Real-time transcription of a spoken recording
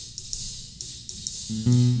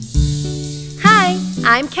Hi,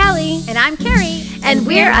 I'm Kelly. And I'm Carrie. And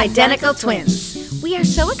we're identical twins. We are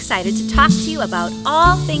so excited to talk to you about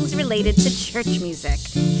all things related to church music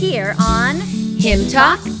here on Hymn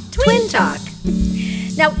Talk, Twin Talk.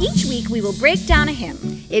 Now, each week we will break down a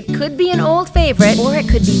hymn. It could be an old favorite, or it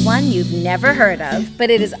could be one you've never heard of, but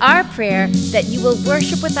it is our prayer that you will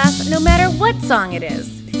worship with us no matter what song it is.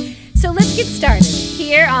 So let's get started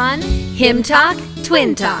here on Hymn Talk,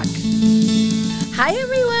 Twin Talk. Hi,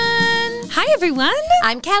 everyone. Hi, everyone.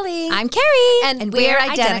 I'm Kelly. I'm Carrie. And we're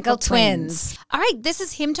identical twins. All right, this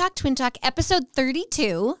is Hymn Talk, Twin Talk, episode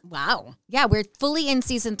 32. Wow. Yeah, we're fully in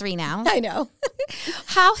season 3 now. I know.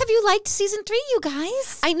 How have you liked season 3, you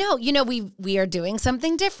guys? I know. You know, we are doing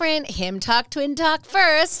something different. Hymn Talk, Twin Talk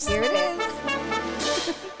first. Here it is.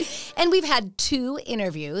 And we've had two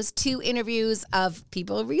interviews of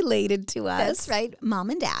people related to us. That's right, Mom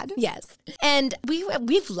and Dad. Yes. And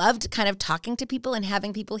we've loved kind of talking to people and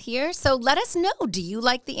having people here. So let us know. Do you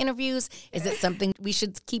like the interviews? Is it something we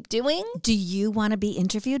should keep doing? Do you want to be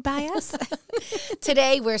interviewed by us?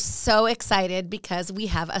 Today, we're so excited because we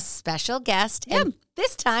have a special guest. Yeah. And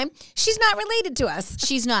this time, she's not related to us.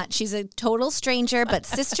 She's not. She's a total stranger, but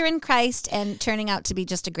sister in Christ and turning out to be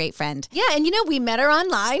just a great friend. Yeah, and you know, we met her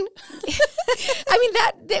online. I mean,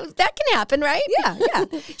 that can happen, right? Yeah.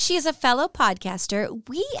 She is a fellow podcaster.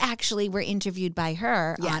 We actually were interviewed by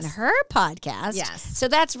her on her podcast. Yes. So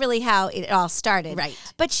that's really how it all started. Right.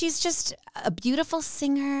 But she's just a beautiful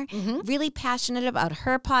singer, really passionate about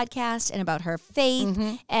her podcast and about her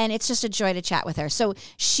faith. And it's just a joy to chat with her. So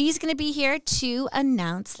she's going to be here to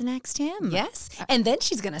announce the next hymn. Yes. And then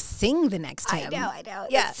she's going to sing the next hymn. I know.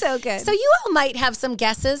 Yeah. It's so good. So you all might have some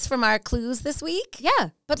guesses from our clues this week. Yeah.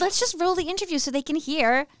 But let's just roll the interview so they can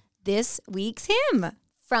hear this week's hymn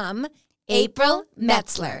From April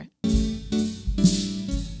Metzler.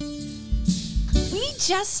 We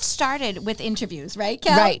just started with interviews, right,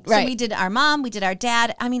 Kel? Right. So we did our mom, we did our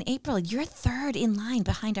dad. I mean, April, you're third in line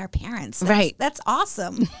behind our parents. That's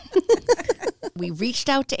awesome. We reached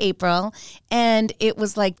out to April, and it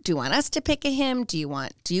was like, do you want us to pick a hymn? Do you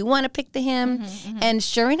want to pick the hymn? And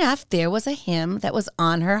sure enough, there was a hymn that was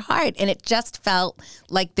on her heart, and it just felt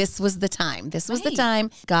like this was the time. This was the time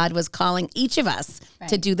God was calling each of us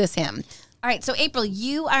to do this hymn. All right, so April,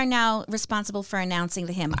 you are now responsible for announcing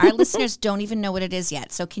the hymn. Our listeners don't even know what it is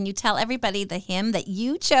yet. So can you tell everybody the hymn that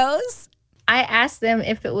you chose? I asked them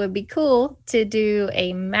if it would be cool to do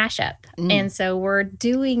a mashup. And so we're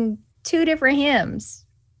doing two different hymns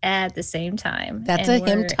at the same time. That's and a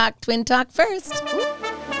Hymn Talk, Twin Talk first.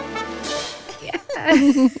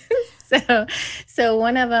 Yeah. So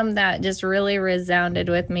one of them that just really resounded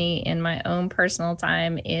with me in my own personal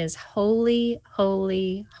time is Holy,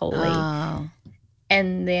 Holy, Holy. Oh.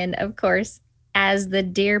 And then, of course, As the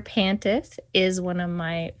Deer Panteth is one of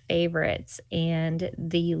my favorites. And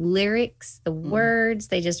the lyrics, the words,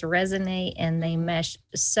 they just resonate and they mesh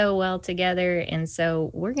so well together. And so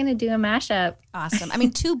we're going to do a mashup. Awesome. I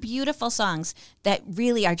mean, two beautiful songs that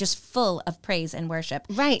really are just full of praise and worship.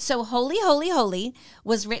 Right. So Holy, Holy, Holy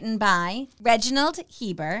was written by Reginald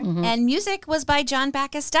Heber and music was by John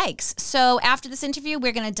Bacchus Dykes. So after this interview,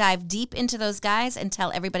 we're going to dive deep into those guys and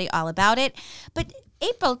tell everybody all about it. But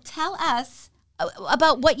April, tell us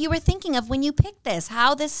about what you were thinking of when you picked this,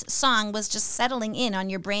 how this song was just settling in on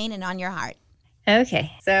your brain and on your heart.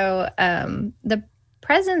 Okay. So the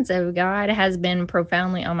presence of God has been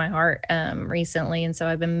profoundly on my heart recently. And so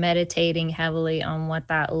I've been meditating heavily on what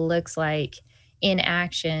that looks like in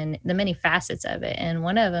action, the many facets of it. And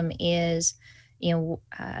one of them is,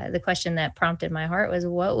 the question that prompted my heart was,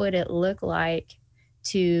 what would it look like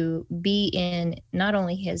to be in not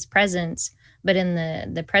only his presence, but in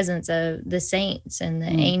the presence of the saints and the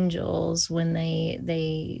angels when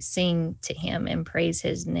they sing to him and praise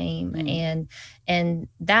his name. And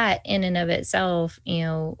that in and of itself,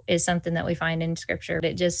 is something that we find in scripture.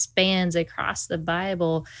 It just spans across the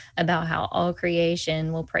Bible about how all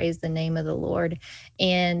creation will praise the name of the Lord.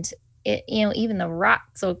 And it, even the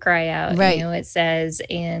rocks will cry out, right. It says,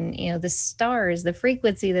 and, the stars, the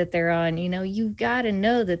frequency that they're on, you've got to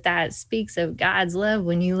know that speaks of God's love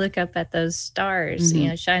when you look up at those stars,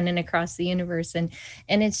 shining across the universe. And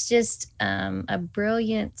it's just a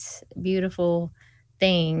brilliant, beautiful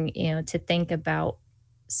thing, to think about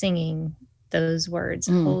singing those words.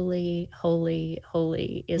 Holy, holy,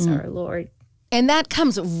 holy is our Lord. And that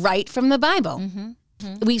comes right from the Bible.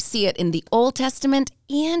 We see it in the Old Testament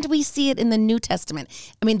and we see it in the New Testament.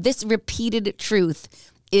 I mean, this repeated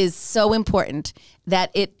truth is so important that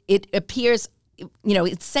it appears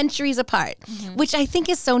it's centuries apart, which I think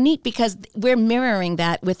is so neat because we're mirroring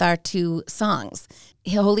that with our two songs.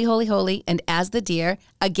 Holy, Holy, Holy, and As the Deer,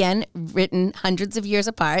 again, written hundreds of years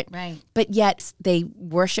apart. Right. But yet they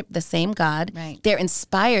worship the same God. Right. They're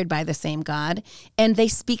inspired by the same God, and they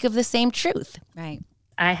speak of the same truth. Right.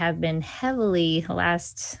 I have been heavily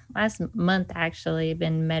last month actually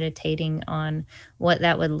been meditating on what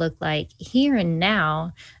that would look like here and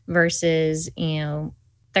now versus,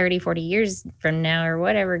 30, 40 years from now or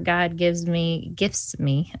whatever God gifts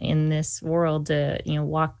me in this world to,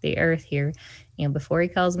 walk the earth here, before he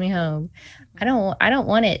calls me home. I don't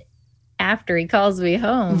want it after he calls me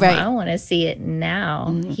home. Right. I want to see it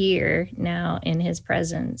now, here, now in his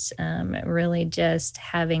presence. Really just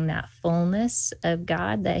having that fullness of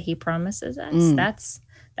God that he promises us.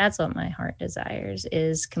 That's what my heart desires,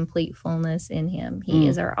 is complete fullness in him. He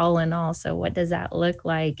is our all in all. So what does that look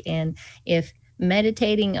like? And if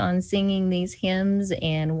meditating on singing these hymns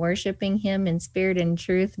and worshiping him in spirit and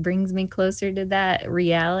truth brings me closer to that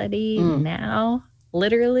reality now,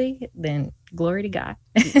 literally, then glory to God.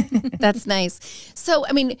 That's nice. So,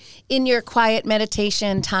 in your quiet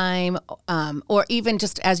meditation time, or even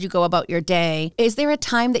just as you go about your day, is there a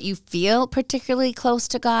time that you feel particularly close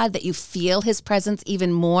to God, that you feel his presence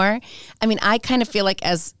even more? I kind of feel like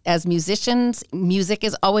as musicians, music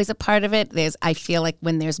is always a part of it. I feel like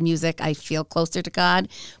when there's music, I feel closer to God.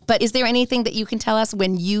 But is there anything that you can tell us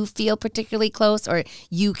when you feel particularly close, or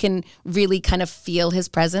you can really kind of feel his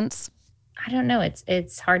presence? I don't know.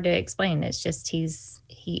 It's hard to explain. It's just he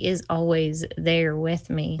is always there with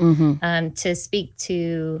me. To speak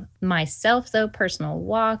to myself, though, personal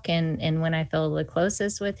walk and when I feel the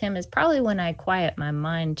closest with him is probably when I quiet my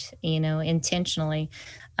mind, intentionally.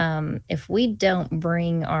 If we don't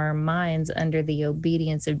bring our minds under the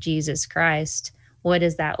obedience of Jesus Christ, what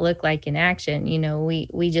does that look like in action?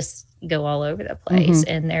 We just go all over the place,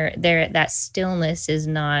 and that stillness is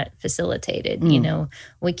not facilitated.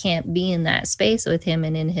 We can't be in that space with him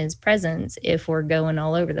and in his presence if we're going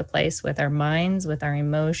all over the place with our minds, with our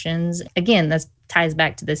emotions. Again, that ties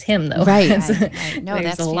back to this hymn, though. Right. No, There's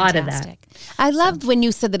that's a lot fantastic. of that. I loved when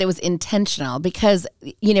you said that it was intentional, because,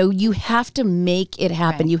 you have to make it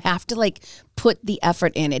happen. Right. You have to put the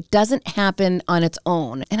effort in. It doesn't happen on its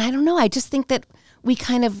own. And I don't know, I just think that we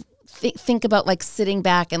kind of think about sitting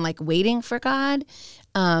back and waiting for God.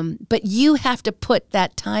 But you have to put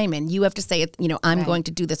that time in. You have to say, I'm going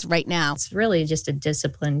to do this right now. It's really just a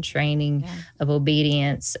disciplined training of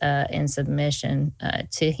obedience and submission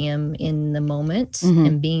to him in the moment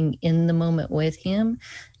and being in the moment with him.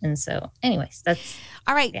 And so, anyways, that's...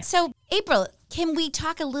 All right. So, April, can we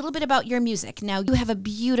talk a little bit about your music? Now, you have a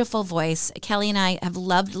beautiful voice. Kelly and I have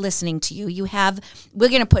loved listening to you. We're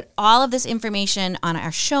going to put all of this information on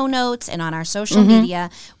our show notes and on our social media.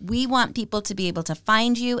 We want people to be able to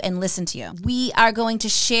find you and listen to you. We are going to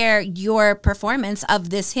share your performance of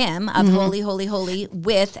this hymn of Holy, Holy, Holy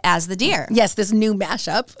with As the Deer. Yes, this new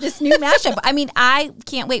mashup. I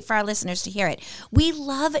can't wait for our listeners to hear it. We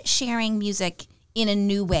love sharing music in a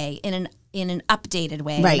new way, in an updated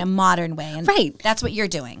way, Right. in a modern way. And Right. that's what you're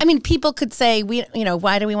doing. People could say,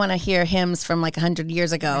 why do we want to hear hymns from 100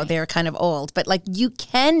 years ago? Right. They're kind of old. But you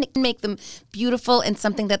can make them beautiful and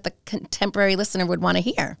something that the contemporary listener would want to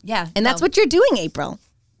hear. Yeah. And that's what you're doing, April.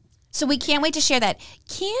 So we can't wait to share that.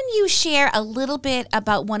 Can you share a little bit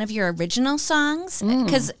about one of your original songs?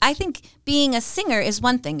 Because I think being a singer is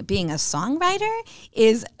one thing. Being a songwriter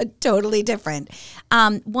is totally different.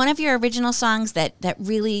 One of your original songs that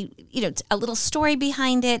really, a little story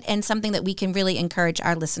behind it and something that we can really encourage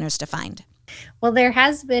our listeners to find. Well, there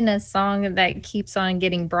has been a song that keeps on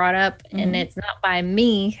getting brought up, and it's not by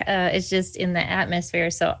me. It's just in the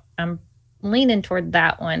atmosphere. So I'm leaning toward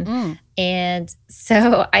that one. And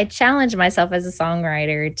so I challenged myself as a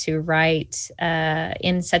songwriter to write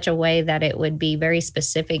in such a way that it would be very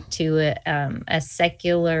specific to a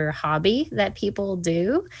secular hobby that people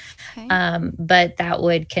do, but that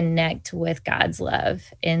would connect with God's love.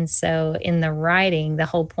 And so in the writing, the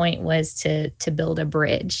whole point was to build a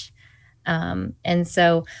bridge. And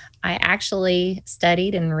so I actually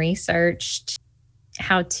studied and researched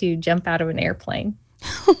how to jump out of an airplane.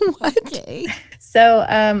 What? Okay. So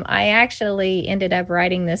I actually ended up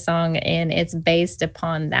writing this song, and it's based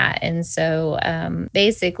upon that. And so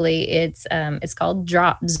basically, it's called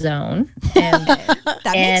Drop Zone, and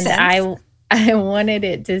That makes sense. I wanted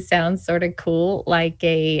it to sound sort of cool, like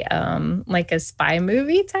a spy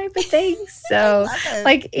movie type of thing. So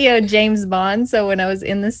James Bond. So when I was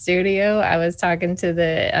in the studio, I was talking to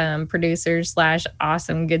the producer /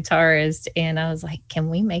 awesome guitarist, and I was like, "Can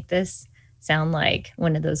we make this sound like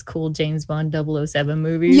one of those cool James Bond 007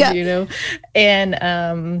 movies, Yeah. you know?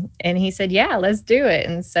 And he said, yeah, let's do it.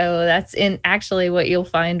 And so that's actually what you'll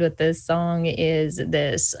find with this song is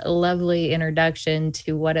this lovely introduction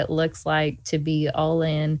to what it looks like to be all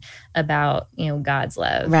in about, God's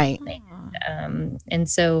love. Right. And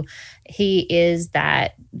so he is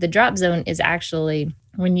that the drop zone is actually,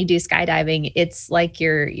 when you do skydiving, it's like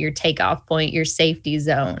your takeoff point, your safety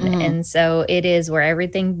zone. And so it is where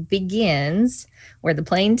everything begins, where the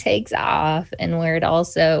plane takes off, and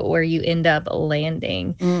where you end up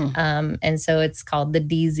landing. And so it's called the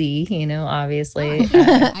DZ, obviously,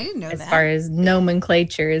 I didn't know as that. far as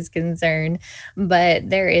nomenclature is concerned. But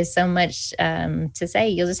there is so much to say.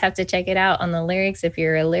 You'll just have to check it out on the lyrics if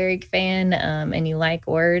you're a lyric fan and you like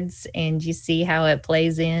words and you see how it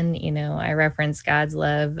plays in. I reference God's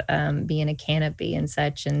love being a canopy and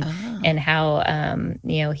such, and how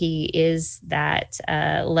he is that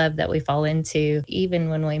love that we fall into even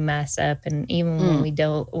when we mess up, and even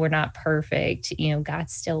when we're not perfect. God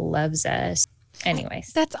still loves us.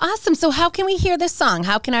 Anyways, That's awesome. So how can we hear this song?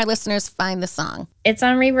 How can our listeners find the song? it's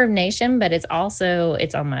on Reverb Nation, but it's on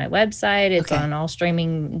my website. It's Okay. on all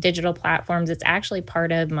streaming digital platforms. It's actually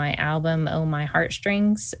part of my album, Oh My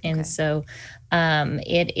Heartstrings. And so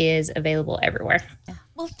it is available everywhere.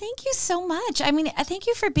 Well, thank you so much. I mean, thank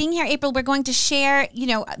you for being here, April. We're going to share,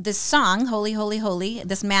 this song, Holy, Holy, Holy,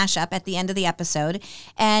 this mashup at the end of the episode.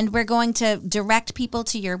 And we're going to direct people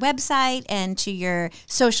to your website and to your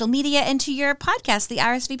social media and to your podcast, The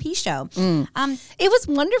RSVP Show. It was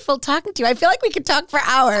wonderful talking to you. I feel like we could talk for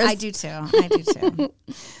hours. I do too.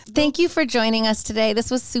 Thank you for joining us today.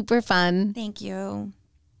 This was super fun. Thank you.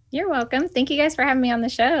 You're welcome. Thank you guys for having me on the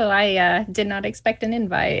show. I did not expect an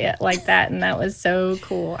invite like that, and that was so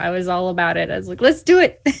cool. I was all about it. I was like, let's do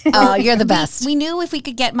it. Oh, you're the best. We knew if we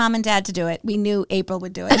could get mom and dad to do it, we knew April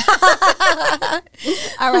would do it.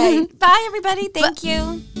 All right. Bye, everybody. Thank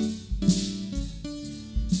you.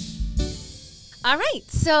 All right.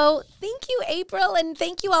 So thank you, April, and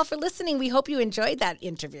thank you all for listening. We hope you enjoyed that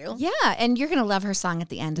interview. Yeah, and you're going to love her song at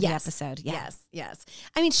the end of the episode. Yeah. Yes.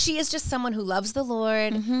 I mean, she is just someone who loves the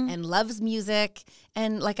Lord and loves music.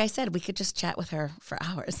 And like I said, we could just chat with her for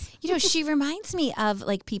hours. She reminds me of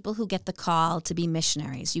like people who get the call to be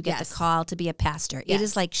missionaries. You get the call to be a pastor. Yes. It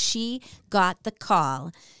is like she got the call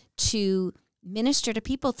to minister to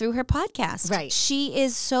people through her podcast. Right. She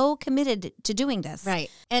is so committed to doing this. Right.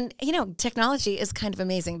 And, technology is kind of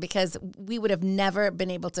amazing because we would have never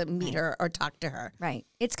been able to meet her or talk to her. Right.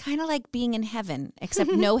 It's kind of like being in heaven,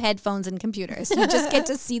 except no headphones and computers. You just get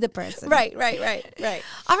to see the person. Right.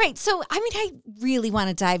 All right. So, I really want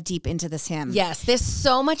to dive deep into this hymn. Yes, there's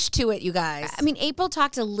so much to it, you guys. April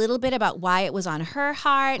talked a little bit about why it was on her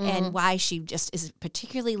heart and why she just is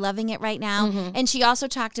particularly loving it right now. And she also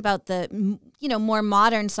talked about the, more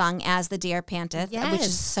modern song, As the Deer Panteth, which Yes.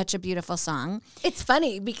 is such a beautiful song. It's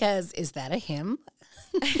funny because is that a hymn?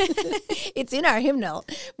 It's in our hymnal.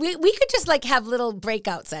 We could just have little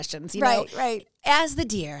breakout sessions, you know? Right. As the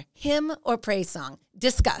Deer, hymn or praise song.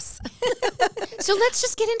 Discuss. So let's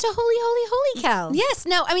just get into Holy, Holy, Holy Cow. Yes.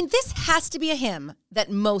 Now, this has to be a hymn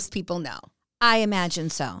that most people know. I imagine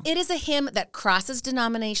so. It is a hymn that crosses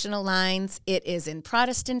denominational lines. It is in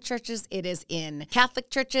Protestant churches. It is in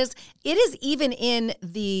Catholic churches. It is even in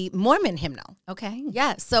the Mormon hymnal. Okay.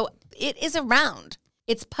 Yeah, so it is around.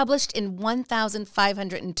 It's published in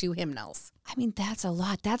 1,502 hymnals. That's a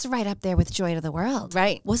lot. That's right up there with Joy to the World.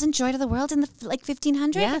 Right. Wasn't Joy to the World in the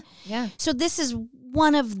 1500? Yeah. So this is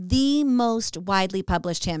one of the most widely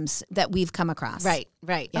published hymns that we've come across. Right.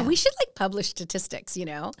 Yeah. We should publish statistics, I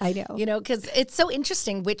know. because it's so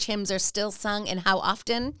interesting which hymns are still sung and how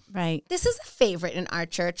often. Right. This is a favorite in our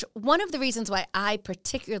church. One of the reasons why I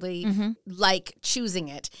particularly like choosing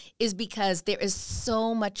it is because there is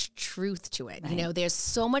so much truth to it. Right. There's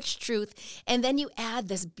so much truth. And then you add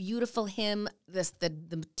this beautiful hymn,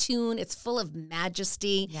 the tune, it's full of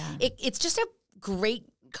majesty. Yeah. It's just a great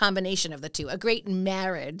combination of the two, a great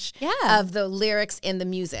marriage Yeah. of the lyrics and the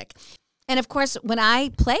music. And of course, when I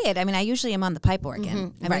play it, I usually am on the pipe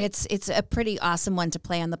organ. Right. It's a pretty awesome one to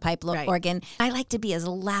play on the pipe organ. I like to be as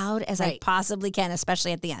loud as I Right. possibly can,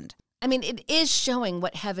 especially at the end. It is showing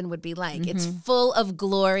what heaven would be like. It's full of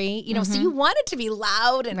glory, so you want it to be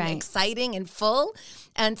loud and Right. exciting and full.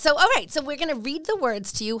 And so, all right, so we're going to read the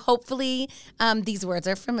words to you. Hopefully, these words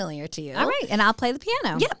are familiar to you. All right, and I'll play the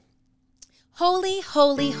piano. Yep. Holy,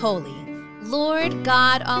 holy, holy, Lord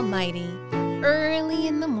God Almighty, early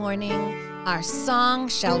in the morning, our song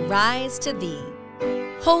shall rise to thee.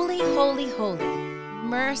 Holy, holy, holy,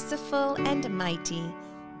 merciful and mighty,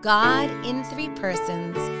 God in three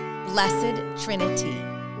persons, blessed Trinity.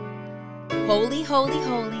 Holy, holy,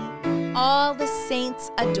 holy, all the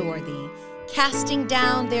saints adore thee, casting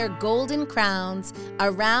down their golden crowns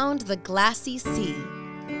around the glassy sea.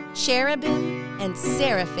 Cherubim and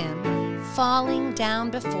seraphim falling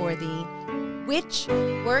down before thee, which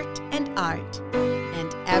wert and art,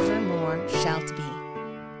 and evermore shalt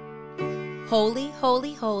be. Holy,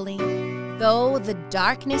 holy, holy, though the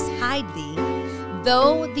darkness hide thee,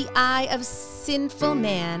 though the eye of sinful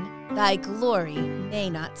man thy glory may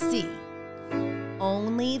not see.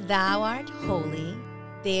 Only thou art holy,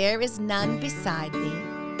 there is none beside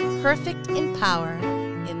thee, perfect in power,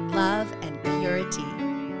 in love and purity.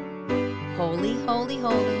 Holy, holy,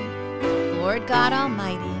 holy, Lord God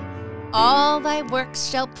Almighty, all thy works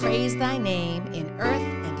shall praise thy name in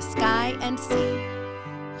earth and sky and sea.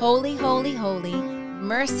 Holy, holy, holy,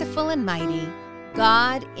 merciful and mighty,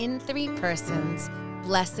 God in three persons,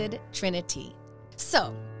 blessed Trinity.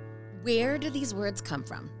 So, where do these words come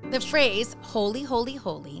from? The phrase holy, holy,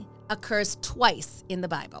 holy occurs twice in the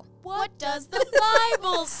Bible. What does the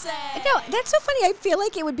Bible say? No, that's so funny. I feel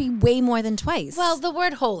like it would be way more than twice. Well, the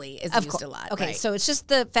word holy is of used course. a lot. Okay, right? so it's just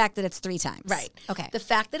the fact that it's 3 times. Right. Okay. The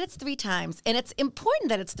fact that it's 3 times, and it's important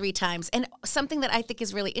that it's 3 times, and something that I think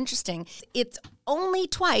is really interesting, it's only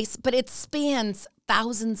twice, but it spans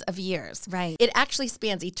thousands of years. Right. It actually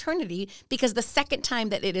spans eternity because the second time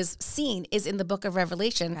that it is seen is in the book of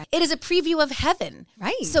Revelation. Right. It is a preview of heaven.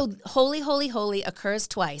 Right. So holy, holy, holy occurs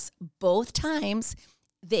twice. Both times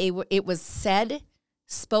it was said,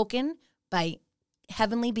 spoken by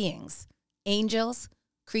heavenly beings, angels,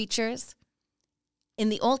 creatures. In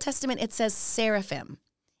the Old Testament, it says seraphim,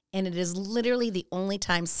 and it is literally the only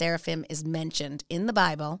time seraphim is mentioned in the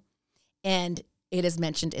Bible, and it is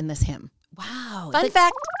mentioned in this hymn. Wow. Fun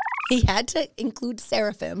fact, he had to include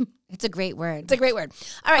seraphim. It's a great word. It's a great word.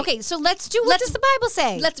 All right. Okay, so what does the Bible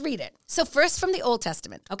say? Let's read it. So first from the Old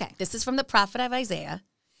Testament. Okay. This is from the prophet of Isaiah.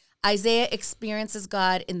 Isaiah experiences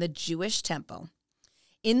God in the Jewish temple.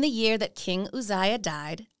 In the year that King Uzziah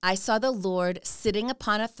died, I saw the Lord sitting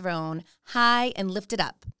upon a throne, high and lifted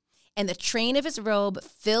up, and the train of his robe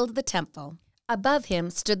filled the temple. Above him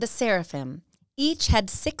stood the seraphim. Each had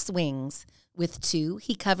 6 wings. With 2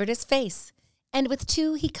 he covered his face, and with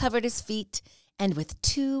 2 he covered his feet, and with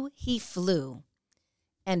 2 he flew.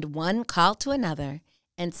 And one called to another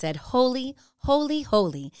and said, Holy, holy,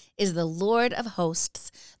 holy is the Lord of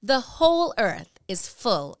hosts. The whole earth is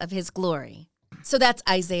full of his glory. So that's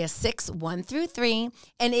Isaiah 6, 1 through 3.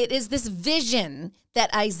 And it is this vision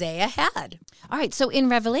that Isaiah had. All right, so in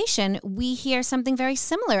Revelation, we hear something very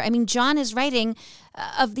similar. I mean, John is writing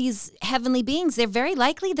of these heavenly beings. They're very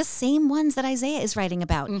likely the same ones that Isaiah is writing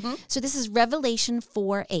about. Mm-hmm. So this is Revelation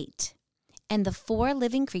 4:8. And the 4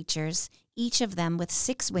 living creatures, each of them with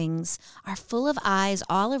 6 wings, are full of eyes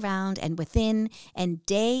all around and within, and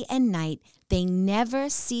day and night they never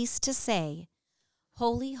cease to say,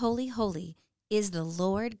 Holy, holy, holy is the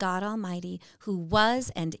Lord God Almighty, who was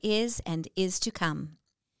and is to come.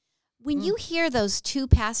 When you hear those 2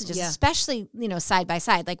 passages, especially, side by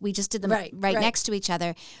side, like we just did them right next to each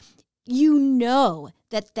other, you know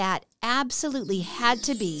that absolutely had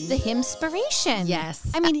to be the hymnspiration. Yes.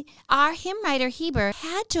 I mean, our hymn writer, Heber,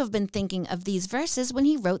 had to have been thinking of these verses when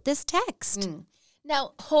he wrote this text.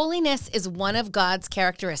 Now, holiness is one of God's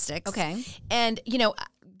characteristics. Okay. And,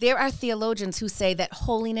 there are theologians who say that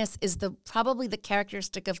holiness is probably the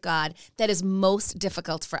characteristic of God that is most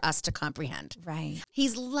difficult for us to comprehend. Right.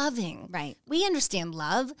 He's loving. Right. We understand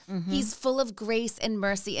love. Mm-hmm. He's full of grace and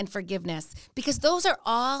mercy and forgiveness because those are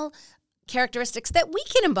all characteristics that we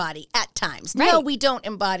can embody at times. Right. No, we don't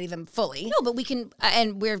embody them fully. No, but we can,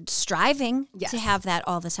 and we're striving Yes. to have that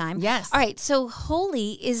all the time. Yes. All right, so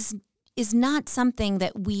holy is not something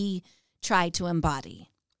that we try to embody.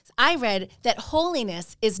 I read that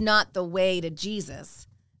holiness is not the way to Jesus.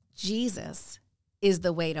 Jesus is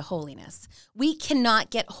the way to holiness. We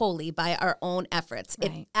cannot get holy by our own efforts.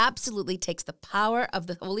 Right. It absolutely takes the power of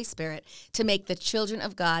the Holy Spirit to make the children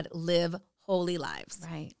of God live holy lives.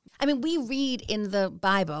 Right. I mean, we read in the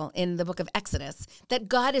Bible, in the book of Exodus, that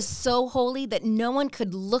God is so holy that no one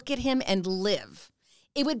could look at him and live.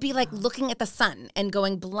 It would be like looking at the sun and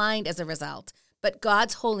going blind as a result. But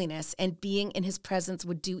God's holiness and being in his presence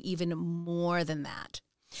would do even more than that.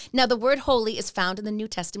 Now, the word holy is found in the New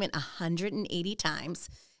Testament 180 times.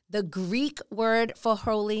 The Greek word for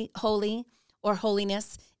holy or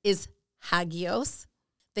holiness is hagios.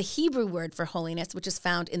 The Hebrew word for holiness, which is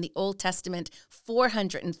found in the Old Testament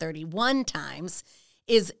 431 times,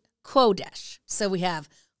 is kodesh. So we have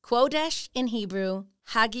kodesh in Hebrew,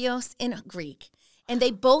 hagios in Greek. And they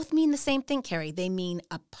both mean the same thing, Carrie. They mean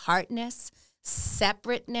apartness,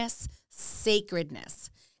 separateness,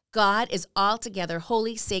 sacredness. God is altogether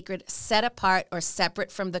holy, sacred, set apart, or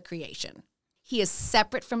separate from the creation. He is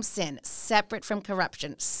separate from sin, separate from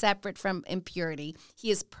corruption, separate from impurity.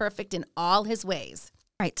 He is perfect in all his ways.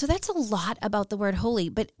 Right. So that's a lot about the word holy,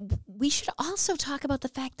 but we should also talk about the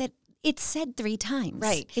fact that it's said 3 times.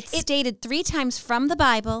 Right. It's stated 3 times from the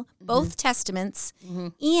Bible, both testaments,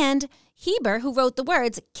 and Heber, who wrote the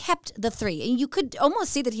words, kept the 3. And you could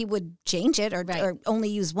almost see that he would change it or only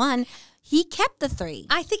use 1. He kept the 3.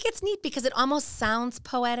 I think it's neat because it almost sounds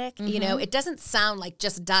poetic. You know, it doesn't sound like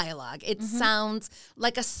just dialogue. It sounds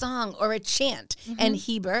like a song or a chant. And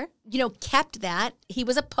Heber, kept that. He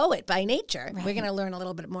was a poet by nature. We're going to learn a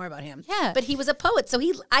little bit more about him. Yeah. But he was a poet. So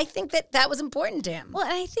I think that was important to him. Well,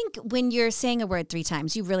 and I think when you're saying a word 3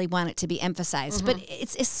 times, you really want it to be emphasized. But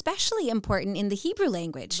it's especially important in the Hebrew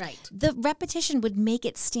language. Right. The repetition would make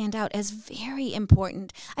it stand out as very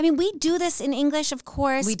important. I mean, we do this in English, of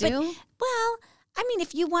course. We do? Well, I mean,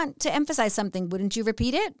 if you want to emphasize something, wouldn't you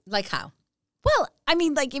repeat it? Like how? Well, I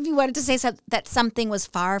mean, like if you wanted to say that something was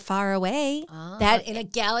far, far away. That in a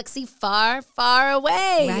galaxy far, far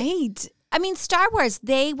away. Right. I mean, Star Wars,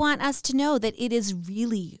 they want us to know that it is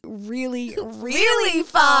really, really, really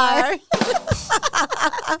far. No,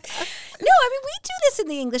 I mean, we do this in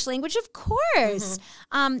the English language, of course.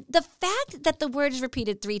 The fact that the word is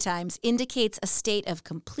repeated 3 times indicates a state of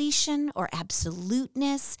completion or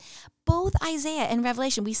absoluteness. Both Isaiah and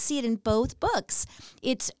Revelation, we see it in both books.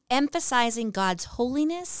 It's emphasizing God's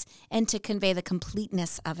holiness and to convey the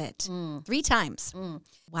completeness of it. 3 times.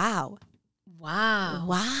 Wow. Wow.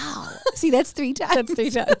 Wow. See, that's 3 times. That's 3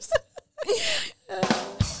 times.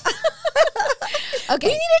 Okay.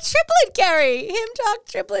 We need a triplet, Carrie. Him talk,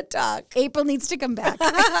 triplet talk. April needs to come back.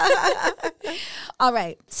 All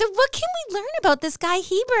right. So what can we learn about this guy,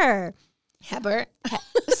 Heber? Heber.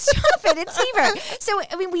 Stop it. It's Heber. So,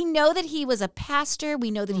 I mean, we know that he was a pastor. We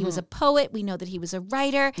know that he was a poet. We know that he was a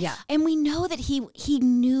writer. Yeah. And we know that he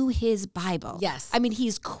knew his Bible. Yes. I mean,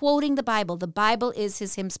 he's quoting the Bible. The Bible is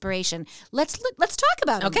his inspiration. Let's talk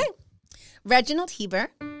about him. Okay. Reginald Heber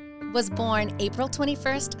was born April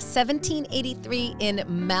 21st, 1783 in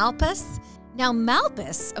Malpas. Now,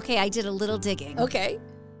 Malpas, okay, I did a little digging. Okay.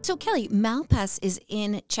 So, Kelly, Malpas is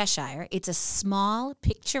in Cheshire. It's a small,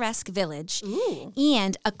 picturesque village. Ooh.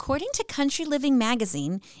 And according to Country Living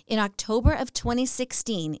magazine, in October of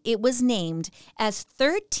 2016, it was named as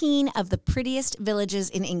 13 of the prettiest villages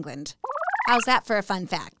in England. How's that for a fun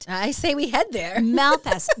fact? I say we head there.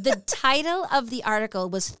 Malpas. The title of the article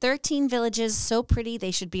was 13 villages so pretty they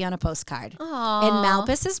should be on a postcard. Aww. And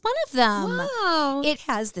Malpas is one of them. Wow. It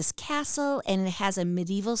has this castle and it has a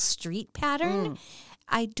medieval street pattern.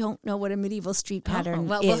 I don't know what a medieval street pattern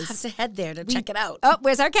Well, is. we'll have to head there to check it out. Oh,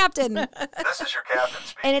 where's our captain? This is your captain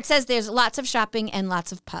speaking. And it says there's lots of shopping and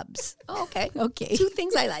lots of pubs. Oh, okay. Okay. 2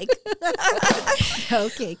 things I like.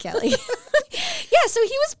 Okay, Kelly. Yeah, so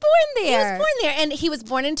he was born there. He was born there, and he was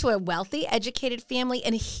born into a wealthy, educated family,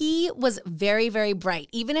 and he was very, very bright.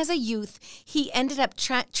 Even as a youth, he ended up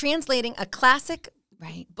translating a classic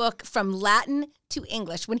book from Latin to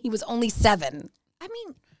English when he was only 7. I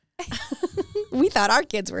mean, We thought our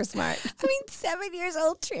kids were smart. 7 years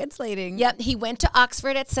old translating. Yep, he went to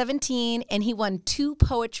Oxford at 17, and he won 2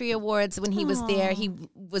 poetry awards when he was there. He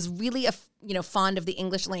was really fond of the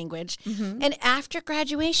English language. And after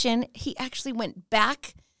graduation, he actually went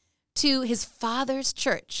back to his father's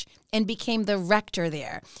church and became the rector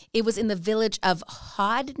there. It was in the village of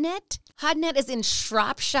Hodnet. Hodnet is in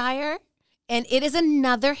Shropshire. And it is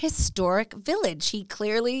another historic village. He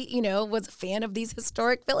clearly, was a fan of these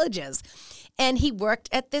historic villages. And he worked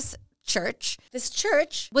at this church. This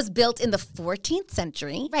church was built in the 14th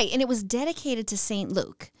century. Right, and it was dedicated to St.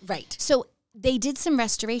 Luke. Right. So they did some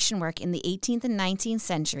restoration work in the 18th and 19th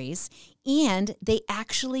centuries, and they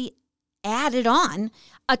actually added on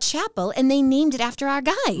a chapel, and they named it after our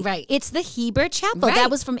guy. Right. It's the Heber Chapel. Right.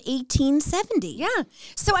 That was from 1870. Yeah.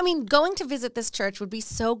 So, going to visit this church would be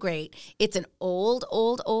so great. It's an old,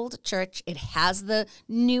 old, old church. It has the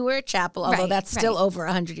newer chapel, although Right, that's still right. over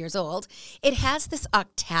 100 years old. It has this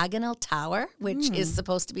octagonal tower, which is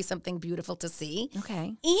supposed to be something beautiful to see.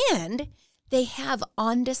 Okay. And they have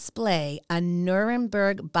on display a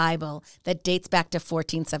Nuremberg Bible that dates back to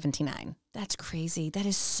 1479. That's crazy. That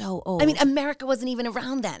is so old. America wasn't even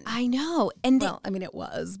around then. I know. And it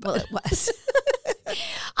was, but it was.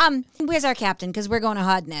 Where's our captain? Because we're going to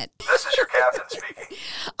Hodnet. This is your captain speaking.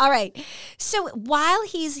 All right. So while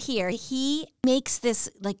he's here, he makes this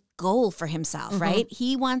goal for himself, right?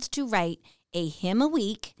 He wants to write a hymn a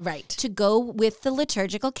week Right. to go with the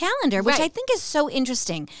liturgical calendar, which Right. I think is so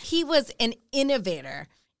interesting. He was an innovator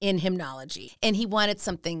in hymnology, and he wanted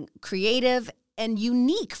something creative and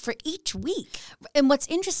unique for each week. And what's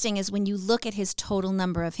interesting is when you look at his total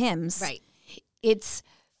number of hymns, it's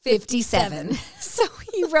 57. So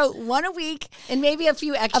he wrote one a week. And maybe a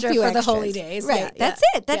few extra for the holy days. Right. That's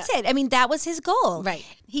it. That's it. I mean, that was his goal. Right.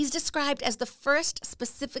 He's described as the first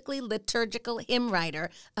specifically liturgical hymn writer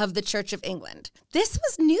of the Church of England. This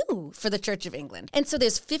was new for the Church of England. And so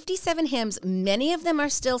there's 57 hymns. Many of them are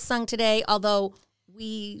still sung today, although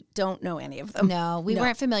we don't know any of them. No, we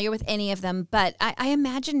weren't familiar with any of them. But I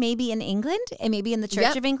imagine maybe in England and maybe in the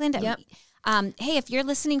Church of England. Hey, if you're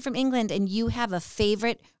listening from England and you have a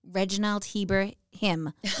favorite Reginald Heber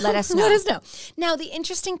hymn, let us know. Let us know. Now, the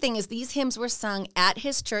interesting thing is these hymns were sung at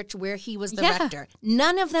his church where he was the rector.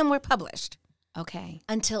 None of them were published. Okay.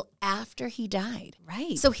 Until after he died.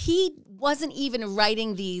 Right. So he wasn't even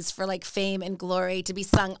writing these for like fame and glory to be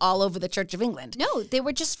sung all over the Church of England. No, they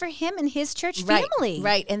were just for him and his church Right, family.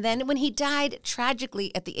 Right. And then when he died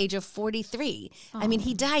tragically at the age of 43, I mean,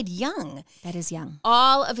 he died young. That is young.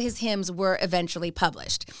 All of his hymns were eventually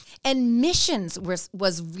published. And missions was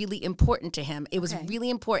really important to him. It was really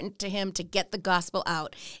important to him to get the gospel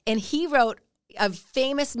out. And he wrote a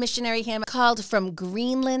famous missionary hymn called From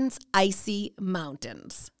Greenland's Icy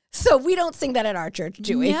Mountains. So we don't sing that at our church,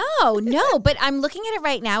 do we? No, but I'm looking at it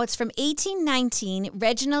right now. It's from 1819,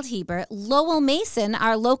 Reginald Heber. Lowell Mason,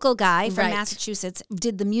 our local guy from Massachusetts,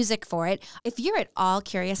 did the music for it. If you're at all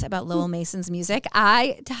curious about Lowell Mason's music,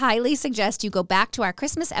 I highly suggest you go back to our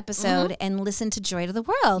Christmas episode and listen to Joy to the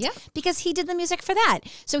World because he did the music for that.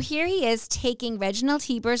 So here he is taking Reginald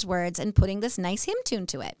Heber's words and putting this nice hymn tune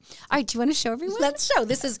to it. All right, do you want to show everyone? Let's show.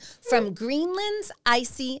 This is From Greenland's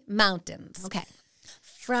Icy Mountains. Okay.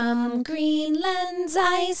 From Greenland's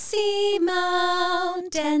icy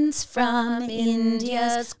mountains, from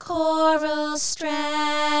India's coral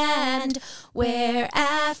strand, where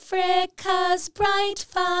Africa's bright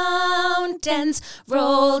fountains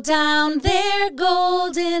roll down their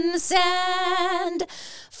golden sand.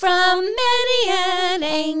 From many an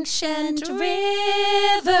ancient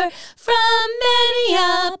river, from many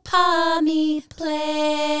a palmy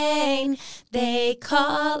plain, they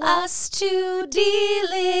call us to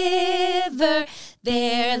deliver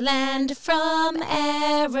their land from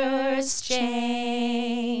error's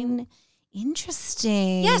chain.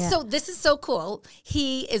 Interesting. Yeah, so this is so cool.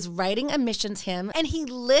 He is writing a missions hymn and he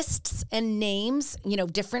lists and names,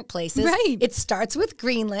 different places. Right. It starts with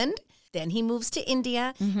Greenland, then he moves to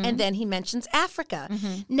India, and then he mentions Africa.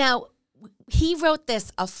 Now, he wrote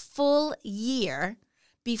this a full year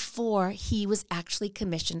before he was actually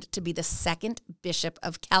commissioned to be the second bishop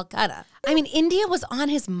of Calcutta. I mean, India was on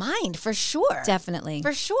his mind for sure. Definitely.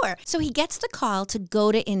 For sure. So he gets the call to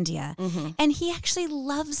go to India, and he actually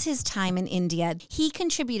loves his time in India. He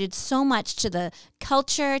contributed so much to the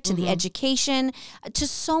culture, to the education, to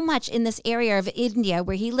so much in this area of India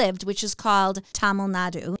where he lived, which is called Tamil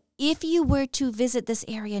Nadu. If you were to visit this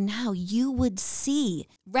area now, you would see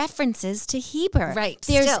references to Heber. Right,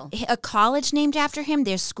 There's still. a college named after him.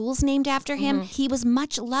 There's schools named after him. He was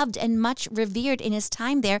much loved and much revered in his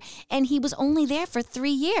time there, and he was only there for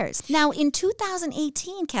 3 years. Now, in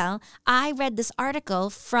 2018, Cal, I read this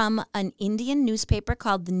article from an Indian newspaper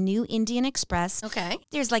called the New Indian Express. Okay.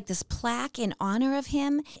 There's like this plaque in honor of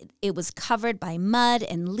him. It was covered by mud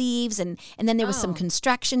and leaves, and then there was some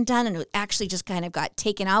construction done, and it actually just kind of got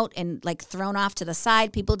taken out and like thrown off to the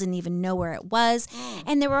side. People didn't even know where it was.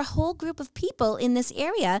 And there were a whole group of people in this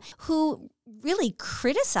area who really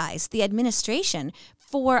criticized the administration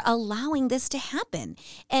for allowing this to happen.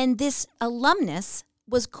 And this alumnus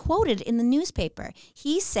was quoted in the newspaper.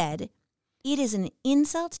 He said, "It is an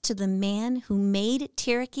insult to the man who made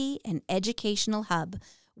Tiriki an educational hub.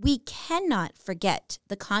 We cannot forget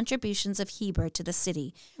the contributions of Heber to the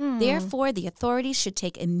city. Therefore, the authorities should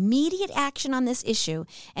take immediate action on this issue,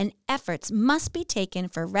 and efforts must be taken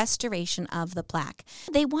for restoration of the plaque."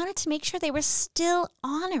 They wanted to make sure they were still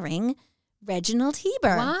honoring Reginald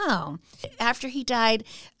Heber. Wow. After he died,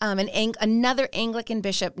 another Anglican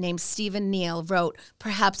bishop named Stephen Neal wrote,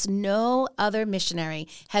 "Perhaps no other missionary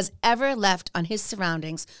has ever left on his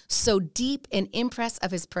surroundings so deep an impress of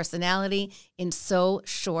his personality in so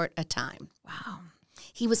short a time." Wow.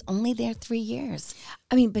 He was only there 3 years.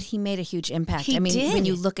 I mean, but he made a huge impact. He I mean, did. when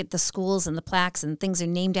you look at the schools and the plaques and things are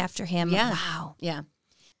named after him. Yeah. Wow. Yeah.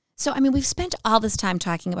 So, I mean, we've spent all this time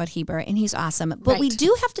talking about Heber, and he's awesome. But we Right.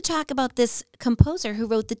 do have to talk about this composer who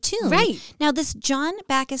wrote the tune. Right. Now, this John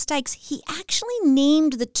Bacchus Dykes, he actually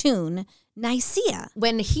named the tune Nicaea.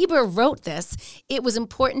 When Heber wrote this, it was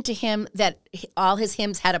important to him that all his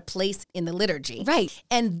hymns had a place in the liturgy. Right.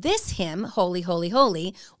 And this hymn, Holy, Holy,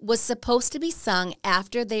 Holy, was supposed to be sung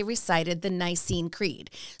after they recited the Nicene Creed.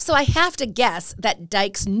 So I have to guess that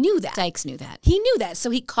Dykes knew that. Dykes knew that. He knew that, so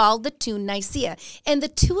he called the tune Nicaea. And the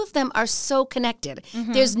two of them are so connected.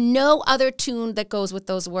 There's no other tune that goes with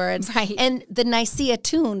those words. Right. And the Nicaea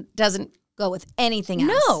tune doesn't Go with anything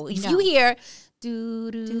else. no, if you hear do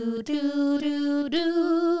do do do do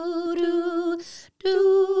do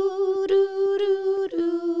do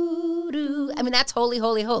do do, I mean that's holy,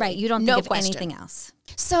 holy, holy. Right, you don't no think of question. anything else.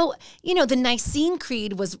 So, the Nicene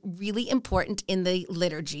Creed was really important in the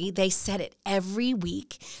liturgy. They said it every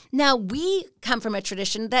week. Now, we come from a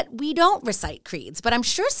tradition that we don't recite creeds, but I'm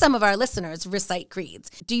sure some of our listeners recite creeds.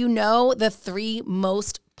 Do you know the 3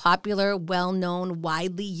 most popular, well-known,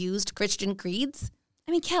 widely used Christian creeds?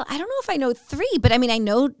 I mean, Kel, I don't know if I know 3, but I mean, I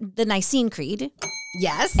know the Nicene Creed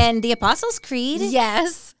Yes. and the Apostles' Creed.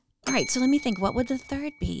 Yes. All right, so let me think. What would the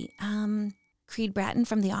third be? Creed Bratton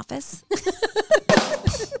from The Office?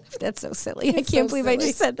 That's so silly. I can't believe I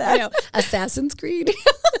just said that. I know. Assassin's Creed.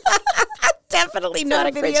 Definitely not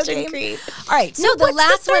a video Christian game. creed. All right, so No, what's the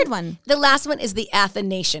last third one? The last one is the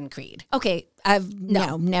Athanasian Creed. Okay, I've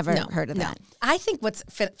never heard of that. I think what's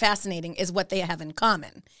fascinating is what they have in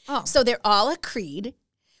common. Oh. So they're all a creed,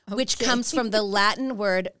 which comes from the Latin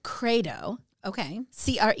word credo, Okay.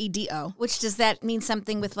 C-R-E-D-O. Which does that mean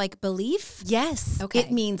something with like belief? Yes. Okay.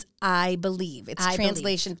 It means I believe. It's I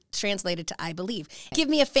translated to I believe. Give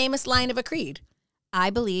me a famous line of a creed. I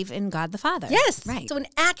believe in God the Father. Yes. Right. So an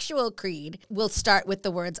actual creed will start with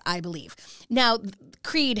the words I believe. Now,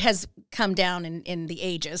 creed has come down in the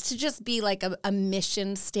ages to just be like a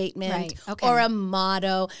mission statement Right. Okay. or a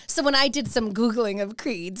motto. So when I did some Googling of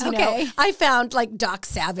creeds, you Okay. know, I found like Doc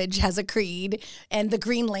Savage has a creed and the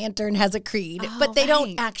Green Lantern has a creed, Oh, but they right.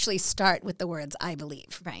 don't actually start with the words I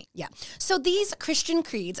believe. Right. Yeah. So these Christian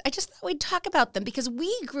creeds, I just thought we'd talk about them because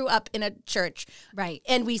we grew up in a church. Right.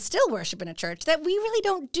 And we still worship in a church that we really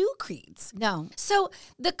don't do creeds. No. So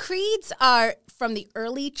the creeds are from the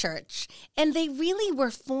early church, and they really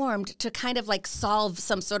were formed to kind of like solve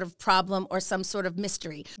some sort of problem or some sort of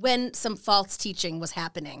mystery. When some false teaching was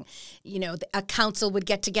happening, you know, a council would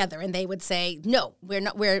get together and they would say, "No,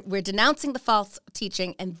 we're denouncing the false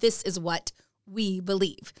teaching, and this is what we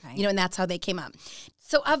believe." Right. You know, and that's how they came up.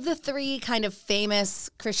 So of the 3 kind of famous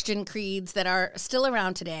Christian creeds that are still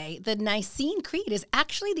around today, the Nicene Creed is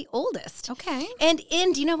actually the oldest. Okay. And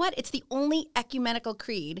you know what? It's the only ecumenical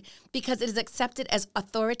creed because it is accepted as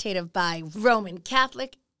authoritative by Roman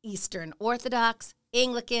Catholic, Eastern Orthodox,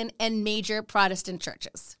 Anglican, and major Protestant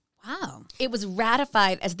churches. Wow. It was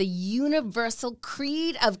ratified as the universal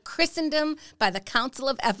creed of Christendom by the Council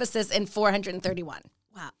of Ephesus in 431.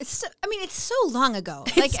 Wow. It's so long ago.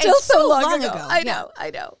 It's still so long ago. I know.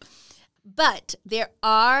 But there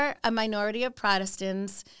are a minority of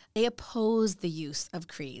Protestants. They oppose the use of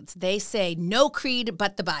creeds. They say no creed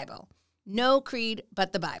but the Bible. No creed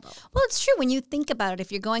but the Bible. Well, it's true. When you think about it,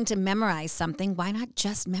 if you're going to memorize something, why not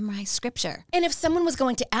just memorize scripture? And if someone was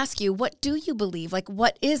going to ask you, what do you believe? Like,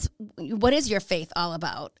 what is your faith all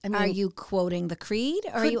about? I mean, Are you quoting the creed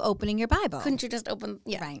or are you opening your Bible? couldn't you just open?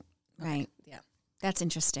 Yeah. Right. Right. Yeah. That's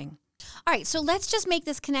interesting. All right, so let's just make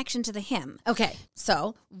this connection to the hymn. Okay,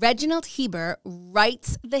 so Reginald Heber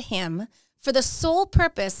writes the hymn for the sole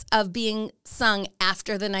purpose of being sung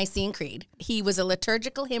after the Nicene Creed. He was a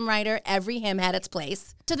liturgical hymn writer. Every hymn had its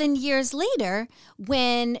place. So then years later,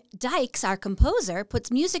 when Dykes, our composer,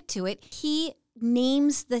 puts music to it, he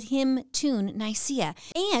names the hymn tune Nicaea.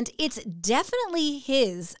 And it's definitely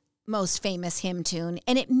his most famous hymn tune,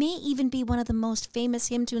 and it may even be one of the most famous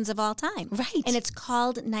hymn tunes of all time. Right. And it's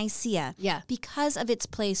called Nicaea. Yeah. Because of its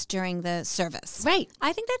place during the service. Right.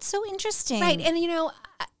 I think that's so interesting. Right, and you know,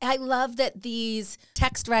 I love that these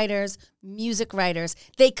text writers, music writers,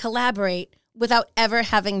 they collaborate without ever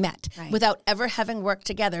having met, Right. without ever having worked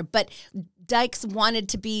together. But Dykes wanted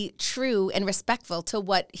to be true and respectful to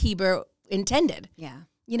what Heber intended. Yeah.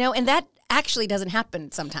 You know, and that actually doesn't happen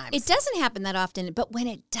sometimes. It doesn't happen that often, but when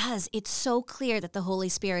it does, it's so clear that the Holy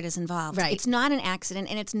Spirit is involved. Right. It's not an accident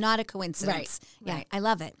and it's not a coincidence. Right, Yeah, right. I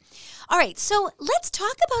love it. All right, so let's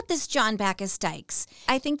talk about this John Bacchus Dykes.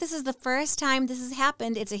 I think this is the first time this has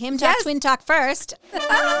happened. It's a Hymn Talk, Yes. Twin Talk first. We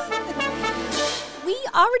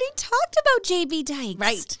already talked about J.B. Dykes.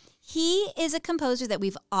 Right. He is a composer that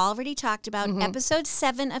we've already talked about. Episode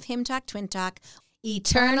 7 of Hymn Talk, Twin Talk.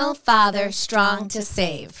 Eternal Father, strong to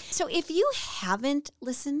save. So if you haven't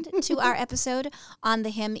listened to our episode on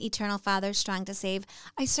the hymn Eternal Father, strong to save,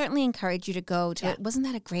 I certainly encourage you to go to it. Wasn't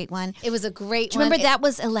that a great one? It was a great Do you one. remember that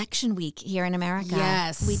was election week here in America?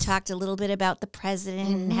 Yes. We talked a little bit about the president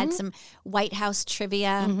and had some White House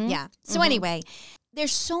trivia. Yeah. So anyway,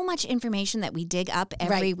 there's so much information that we dig up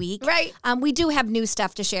every week. Right. We do have new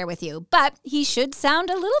stuff to share with you, but he should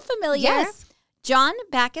sound a little familiar. Yes. John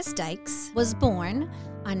Bacchus Dykes was born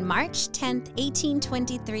on March 10th,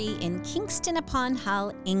 1823 in Kingston upon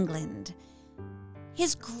Hull, England.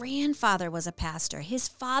 His grandfather was a pastor. His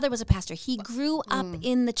father was a pastor. He grew up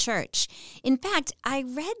in the church. In fact, I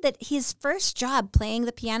read that his first job playing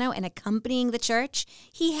the piano and accompanying the church,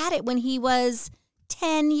 he had it when he was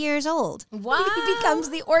 10 years old. Wow. He becomes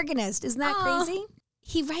the organist. Isn't that crazy?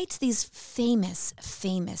 He writes these famous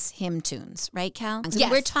hymn tunes, right, Cal? Yes.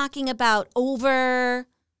 We're talking about over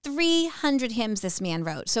 300 hymns this man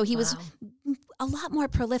wrote. So he was a lot more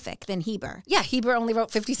prolific than Heber. Yeah, Heber only wrote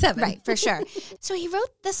 57. Right, for sure. So he wrote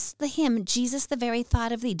the hymn, Jesus, the Very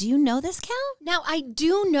Thought of Thee. Do you know this, Cal? Now, I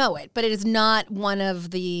do know it, but it is not one of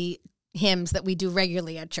the hymns that we do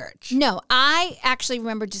regularly at church. No, I actually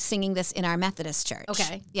remember just singing this in our Methodist church.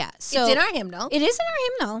 Okay. Yeah. So It's in our hymnal. It is in our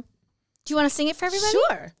hymnal. Do you want to sing it for everybody?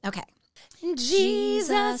 Sure. Okay.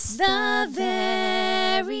 Jesus, the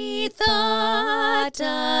very thought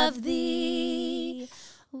of thee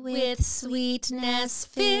with sweetness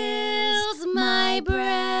fills my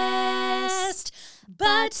breast,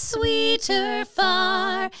 but sweeter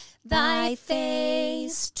far thy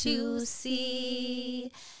face to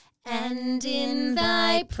see, and in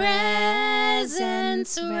thy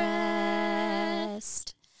presence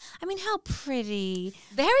rest. I mean, how pretty.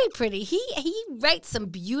 Very pretty. He writes some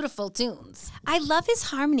beautiful tunes. I love his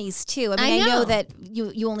harmonies, too. I I know. know that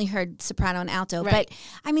you only heard soprano and alto, Right. but,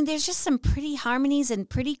 I mean, there's just some pretty harmonies and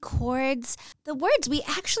pretty chords. The words, we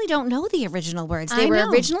actually don't know the original words. They I were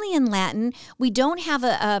know. originally in Latin. We don't have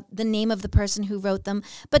the name of the person who wrote them,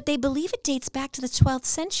 but they believe it dates back to the 12th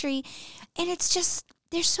century, and it's just...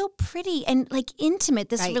 They're so pretty and like intimate,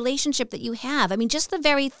 this Right. relationship that you have. I mean, just the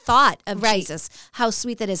very thought of Right. Jesus, how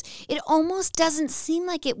sweet that is. It almost doesn't seem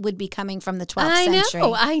like it would be coming from the 12th I century.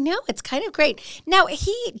 know. It's kind of great. Now,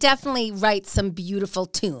 he definitely writes some beautiful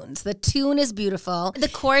tunes. The tune is beautiful. The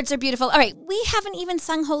chords are beautiful. All right, we haven't even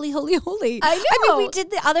sung Holy, Holy, Holy. I I know. mean, we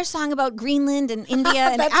did the other song about Greenland and India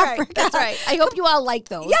and That's Africa. right. That's right. I hope you all like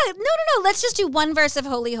those. Yeah, no. Let's just do one verse of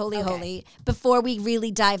Holy, Holy, Holy before we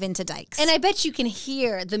really dive into Dykes. And I bet you can hear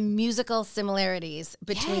the musical similarities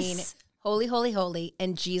between Yes. Holy, Holy, Holy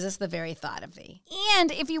and Jesus, the Very Thought of Thee.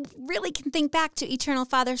 And if you really can think back to Eternal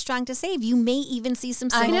Father, Strong to Save, you may even see some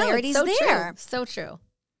I know, similarities it's so there. True. So true.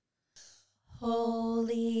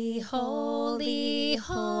 Holy, holy,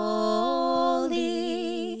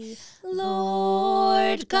 holy,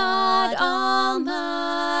 Lord God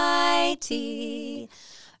Almighty,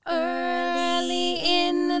 early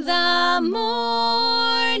in the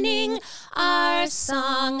morning our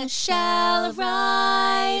song shall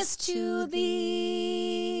rise to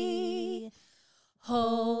thee.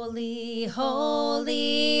 Holy,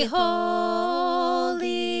 holy,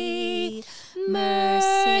 holy,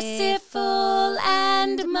 merciful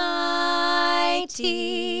and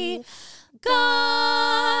mighty,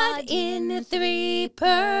 God in three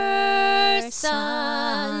persons,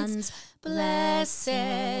 blessed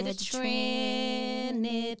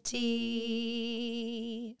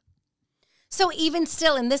Trinity. So even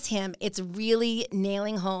still in this hymn, it's really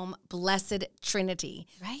nailing home Blessed Trinity.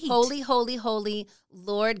 Right. Holy, holy, holy,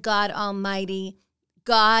 Lord God Almighty,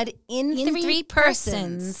 God in In three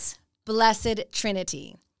persons, Blessed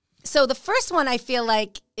Trinity. So the first one I feel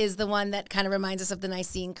like is the one that kind of reminds us of the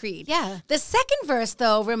Nicene Creed. Yeah. The second verse,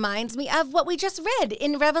 though, reminds me of what we just read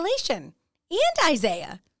in Revelation and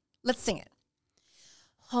Isaiah. Let's sing it.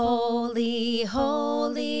 Holy,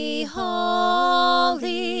 holy, holy,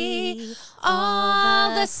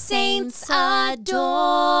 all the saints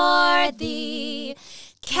adore thee,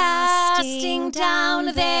 casting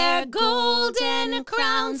down their golden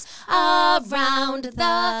crowns around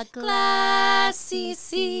the glassy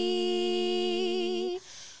sea.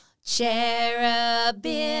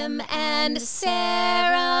 Cherubim and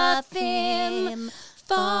seraphim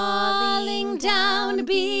falling down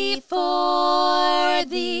before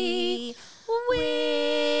thee,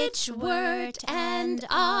 which wert and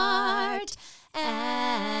art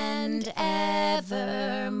and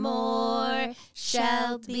evermore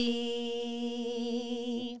shall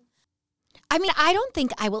be. I mean, I don't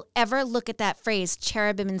think I will ever look at that phrase,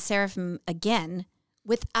 cherubim and seraphim, again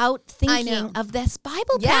without thinking of this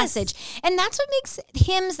Bible passage. And that's what makes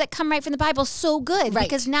hymns that come right from the Bible so good. Right.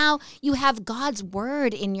 Because now you have God's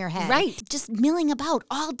word in your head. Right. Just milling about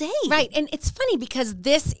all day. Right. And it's funny because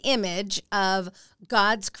this image of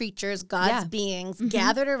God's creatures, God's beings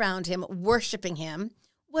gathered around him, worshiping him,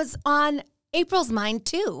 was on April's mind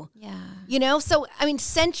too. Yeah. You know, so I mean,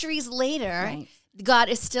 centuries later, God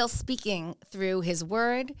is still speaking through his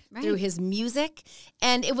word, through his music,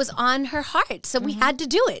 and it was on her heart. So we had to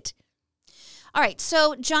do it. All right,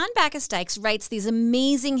 so John Bacchus Dykes writes these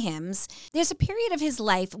amazing hymns. There's a period of his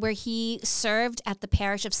life where he served at the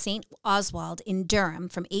parish of St. Oswald in Durham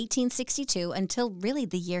from 1862 until really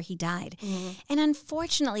the year he died. And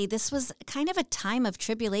unfortunately, this was kind of a time of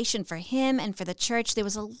tribulation for him and for the church. There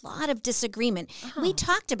was a lot of disagreement. We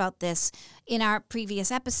talked about this in our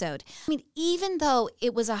previous episode. I mean, even though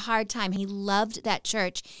it was a hard time, he loved that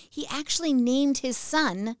church. He actually named his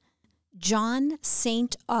son John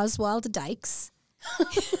St. Oswald Dykes.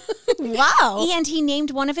 Wow. And he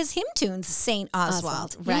named one of his hymn tunes St.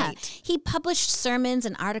 Oswald. Right. He published sermons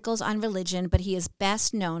and articles on religion, but he is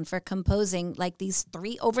best known for composing like these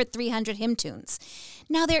over 300 hymn tunes.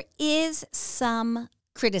 Now, there is some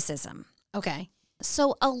criticism. Okay.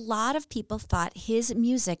 So a lot of people thought his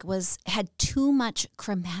music had too much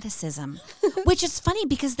chromaticism, which is funny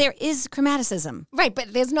because there is chromaticism. Right,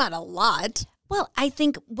 but there's not a lot. Well, I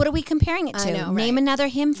think, what are we comparing it to? I know, Name right. another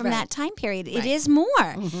hymn from that time period. It is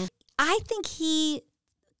more. I think he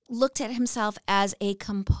looked at himself as a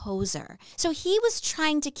composer. So he was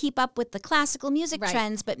trying to keep up with the classical music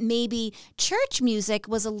trends, but maybe church music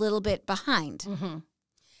was a little bit behind.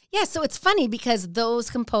 Yeah, so it's funny because those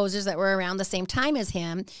composers that were around the same time as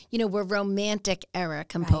him, you know, were Romantic era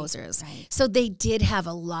composers. Right. So they did have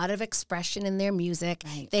a lot of expression in their music.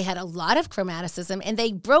 Right. They had a lot of chromaticism, and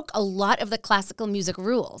they broke a lot of the classical music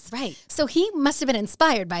rules. Right. So he must have been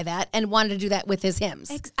inspired by that and wanted to do that with his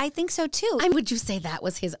hymns. I think so too. Would you say that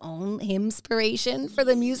was his own inspiration for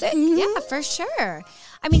the music? Yeah, for sure.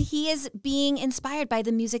 I mean, he is being inspired by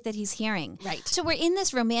the music that he's hearing. Right. So we're in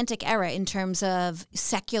this Romantic era in terms of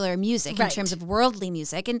secular music, in Right. terms of worldly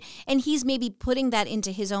music, and he's maybe putting that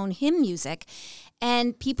into his own hymn music,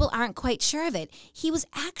 and people aren't quite sure of it. He was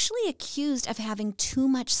actually accused of having too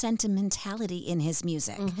much sentimentality in his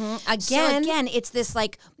music. So again, it's this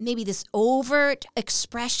like maybe this overt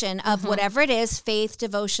expression of whatever it is, faith,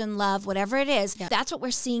 devotion, love, whatever it is. That's what we're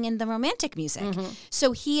seeing in the Romantic music.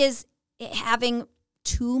 So he is having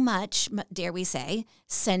too much, dare we say,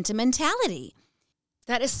 sentimentality.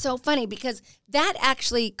 That is so funny because that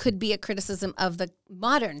actually could be a criticism of the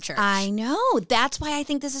modern church. I know. That's why I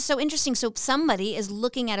think this is so interesting. So somebody is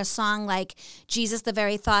looking at a song like Jesus, the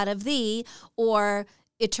Very Thought of Thee, or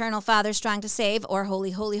Eternal Father, Strong to Save, or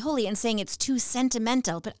Holy, Holy, Holy, and saying it's too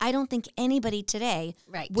sentimental. But I don't think anybody today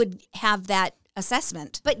would have that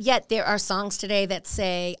assessment. But yet there are songs today that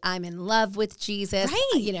say, I'm in love with Jesus.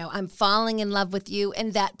 Right. You know, I'm falling in love with you.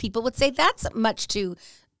 And that people would say that's much too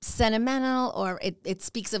sentimental, or it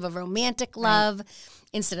speaks of a romantic love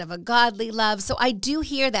instead of a godly love. So I do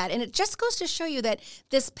hear that. And it just goes to show you that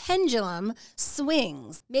this pendulum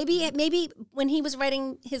swings. Maybe when he was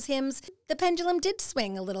writing his hymns, the pendulum did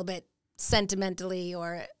swing a little bit sentimentally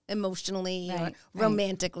or emotionally or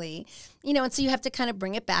romantically, you know, and so you have to kind of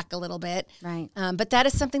bring it back a little bit. Right. But that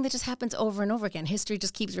is something that just happens over and over again. History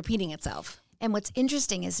just keeps repeating itself. And what's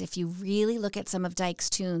interesting is if you really look at some of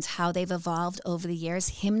Dykes' tunes, how they've evolved over the years,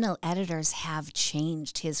 hymnal editors have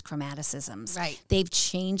changed his chromaticisms. Right. They've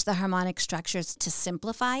changed the harmonic structures to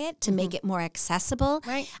simplify it, to make it more accessible.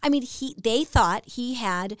 Right. I mean, they thought he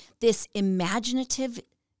had this imaginative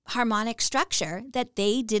harmonic structure that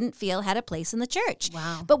they didn't feel had a place in the church.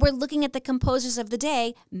 Wow. But we're looking at the composers of the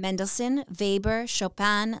day, Mendelssohn, Weber,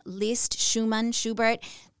 Chopin, Liszt, Schumann, Schubert.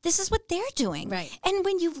 This is what they're doing. Right. And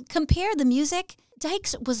when you compare the music,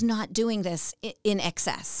 Dykes was not doing this in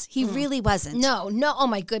excess. He really wasn't. No, oh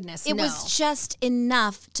my goodness, It was just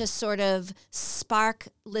enough to sort of spark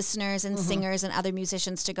listeners and singers and other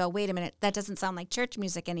musicians to go, wait a minute, that doesn't sound like church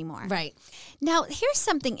music anymore. Right. Now, here's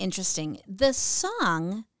something interesting. The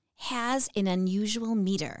song has an unusual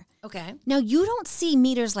meter. Okay. Now, you don't see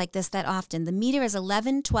meters like this that often. The meter is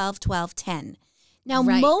 11, 12, 12, 10. Now,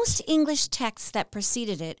 most English texts that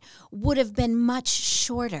preceded it would have been much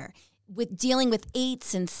shorter, with dealing with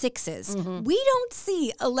 8s and 6s. We don't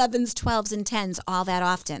see 11s, 12s, and 10s all that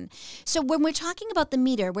often. So when we're talking about the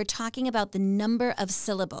meter, we're talking about the number of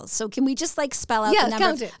syllables. So can we just like spell out the number?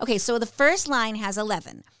 Count it. Okay, so the first line has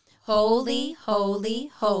 11. Holy,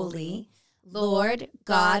 holy, holy, Lord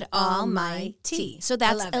God Almighty. So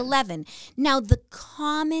that's 11. Now, the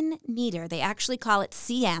common meter, they actually call it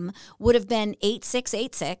CM, would have been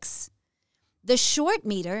 8686. The short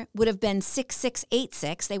meter would have been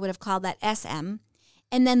 6686. They would have called that SM.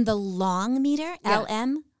 And then the long meter,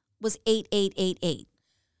 LM, was 8888.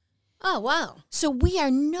 Oh, wow. So we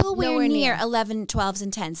are nowhere near near 11, 12s,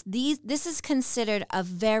 and 10s. This is considered a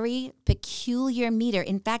very peculiar meter.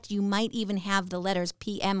 In fact, you might even have the letters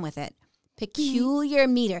PM with it. Peculiar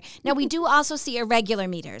meter. Now, we do also see irregular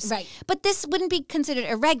meters. Right. But this wouldn't be considered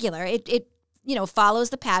irregular. It follows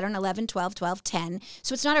the pattern 11, 12, 12, 10.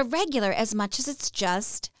 So it's not irregular as much as it's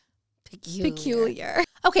just peculiar.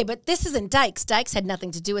 Okay, but this isn't Dykes. Dykes had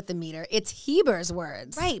nothing to do with the meter. It's Heber's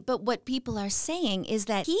words. Right, but what people are saying is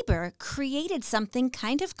that Heber created something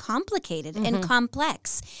kind of complicated and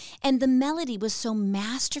complex. And the melody was so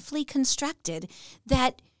masterfully constructed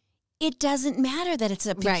that it doesn't matter that it's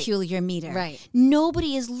a peculiar meter. Right.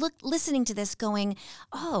 Nobody is listening to this going,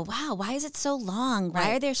 oh, wow, why is it so long?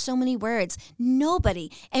 Why are there so many words?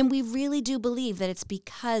 Nobody. And we really do believe that it's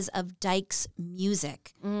because of Dykes'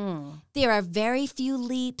 music. There are very few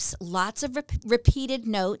leaps, lots of repeated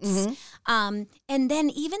notes. And then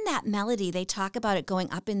even that melody, they talk about it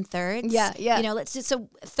going up in thirds. Yeah. So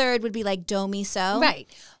third would be like do, mi, so. Right.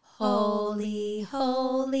 Holy,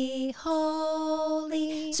 holy,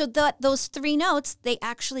 holy. So those three notes, they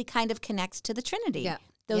actually kind of connect to the Trinity. Yeah.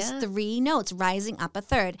 Those three notes rising up a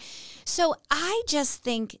third. So I just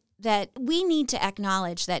think that we need to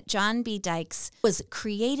acknowledge that John B. Dykes was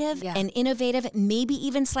creative and innovative, maybe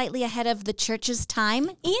even slightly ahead of the church's time.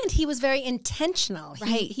 And he was very intentional.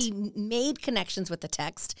 Right. He made connections with the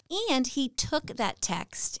text. And he took that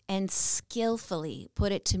text and skillfully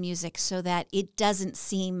put it to music so that it doesn't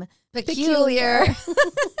seem peculiar.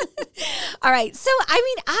 All right. So,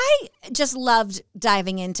 I just loved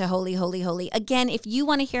diving into Holy, Holy, Holy. Again, if you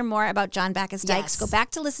want to hear more about John Bacchus Dykes, go back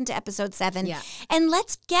to listen to episode 7. Yeah. And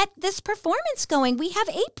let's get this performance going. We have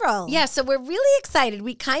April. Yeah, so we're really excited.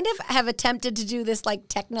 We kind of have attempted to do this like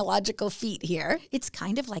technological feat here. It's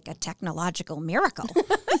kind of like a technological miracle.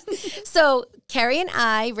 So Carrie and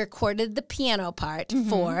I recorded the piano part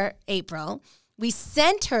for April. We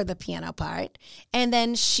sent her the piano part, and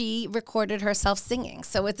then she recorded herself singing.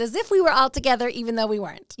 So it's as if we were all together, even though we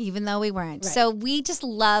weren't. Right. So we just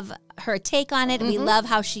love her take on it. We love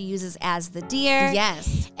how she uses As the Deer.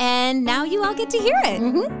 Yes. And now you all get to hear it.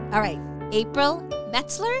 All right. April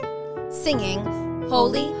Metzler Singing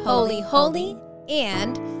Holy, Holy, Holy,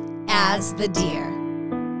 and As the Deer.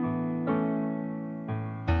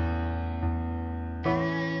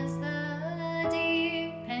 As the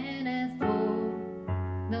deer panteth for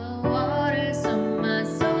the waters, so my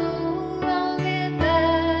soul longeth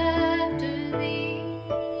after thee.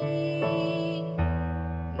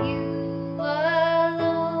 You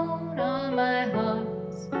alone are my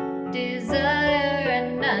heart's desire,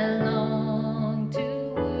 and I long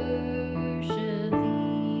to worship thee.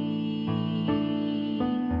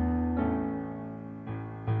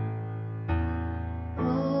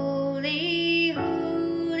 Holy,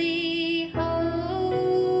 holy,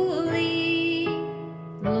 holy,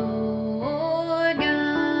 Lord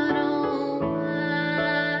God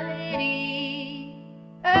Almighty.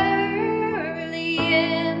 Early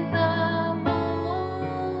in the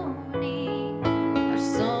morning, our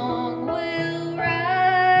song will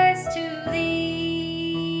rise to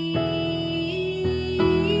thee.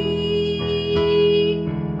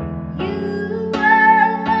 You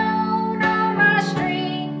alone are my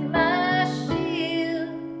strength, my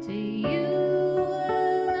shield. To you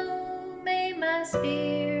alone may my spirit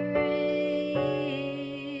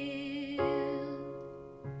yield.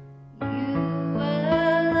 You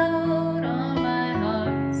alone are my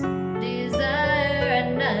heart's desire,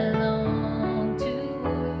 and I long to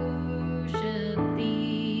worship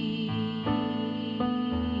thee.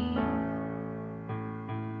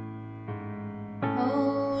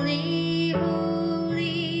 Holy,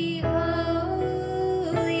 holy,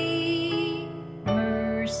 holy,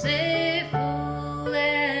 merciful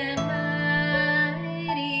and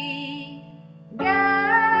mighty,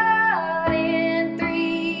 God in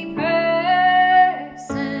three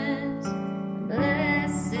persons,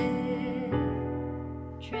 blessed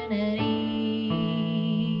Trinity.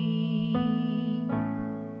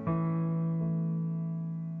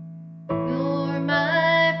 You're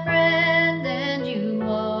my friend and you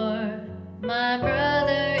are my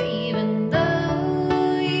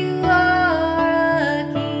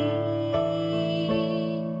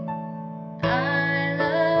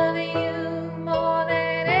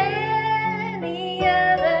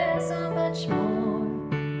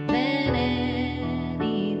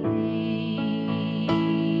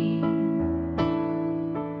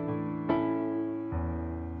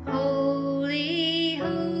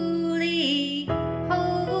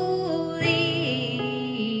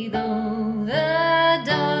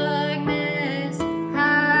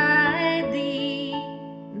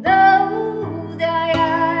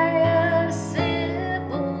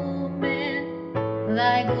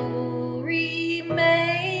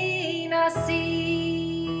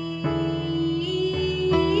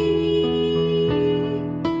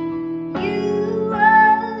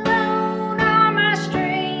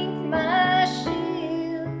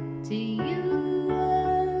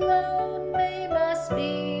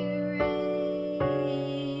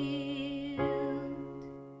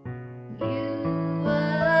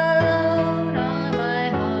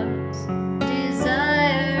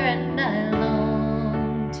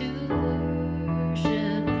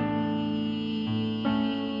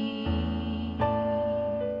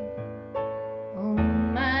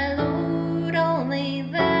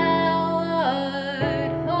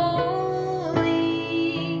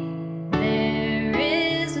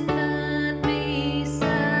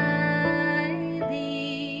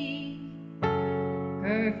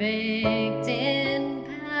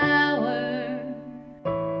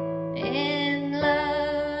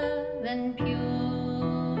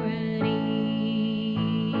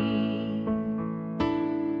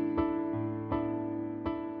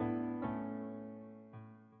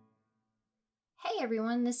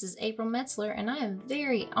everyone, this is April Metzler, and I am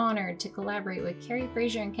very honored to collaborate with Carrie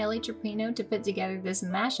Fraser and Kelly Trapino to put together this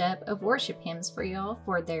mashup of worship hymns for y'all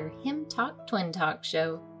for their Hymn Talk Twin Talk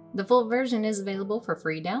show. The full version is available for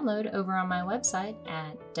free download over on my website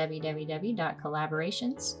at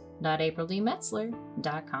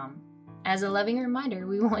www.collaborations.aprildmetzler.com. As a loving reminder,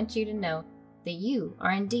 we want you to know that you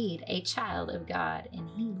are indeed a child of God, and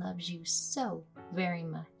He loves you so very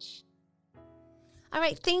much. All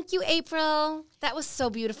right. Thank you, April. That was so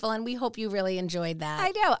beautiful, and we hope you really enjoyed that.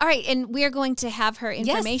 I know. All right. And we're going to have her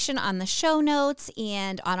information on the show notes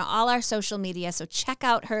and on all our social media. So check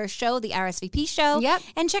out her show, The RSVP Show, Yep.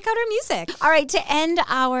 and check out her music. All right. To end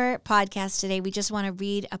our podcast today, we just want to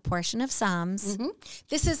read a portion of Psalms.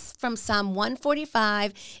 This is from Psalm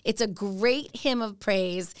 145. It's a great hymn of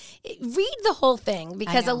praise. Read the whole thing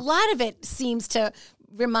because a lot of it seems to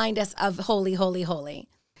remind us of holy, holy, holy.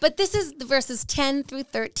 But this is the verses 10 through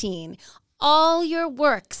 13. All your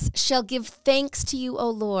works shall give thanks to you, O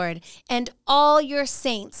Lord, and all your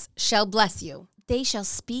saints shall bless you. They shall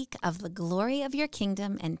speak of the glory of your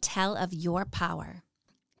kingdom and tell of your power.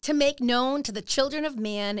 To make known to the children of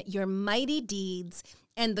man your mighty deeds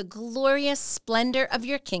and the glorious splendor of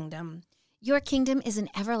your kingdom. Your kingdom is an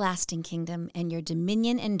everlasting kingdom, and your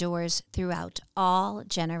dominion endures throughout all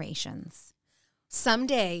generations.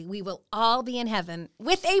 Someday we will all be in heaven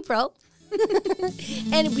with April,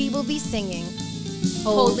 and we will be singing,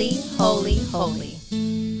 Holy, Holy, Holy.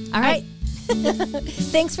 All right.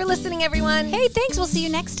 Thanks for listening, everyone. Hey, thanks. We'll see you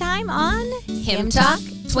next time on Hymn Talk,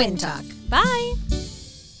 Twin Talk. Bye.